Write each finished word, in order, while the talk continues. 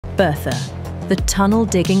Bertha, the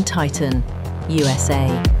tunnel-digging titan,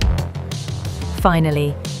 USA.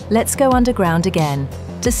 Finally, let's go underground again,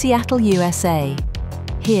 to Seattle, USA.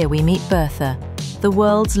 Here we meet Bertha, the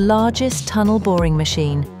world's largest tunnel boring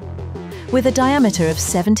machine. With a diameter of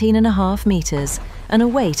 17.5 meters and a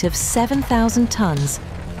weight of 7,000 tons,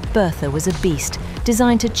 Bertha was a beast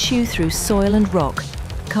designed to chew through soil and rock,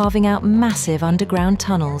 carving out massive underground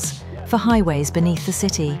tunnels for highways beneath the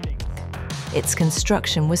city. Its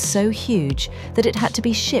construction was so huge that it had to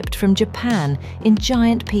be shipped from Japan in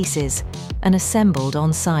giant pieces and assembled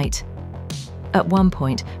on site. At one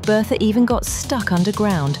point, Bertha even got stuck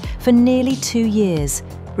underground for nearly 2 years,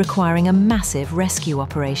 requiring a massive rescue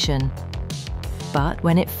operation. But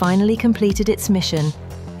when it finally completed its mission,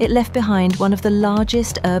 it left behind one of the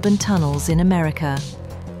largest urban tunnels in America,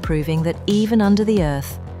 proving that even under the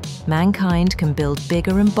earth, mankind can build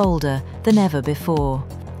bigger and bolder than ever before.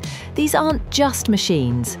 These aren't just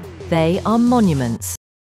machines, they are monuments.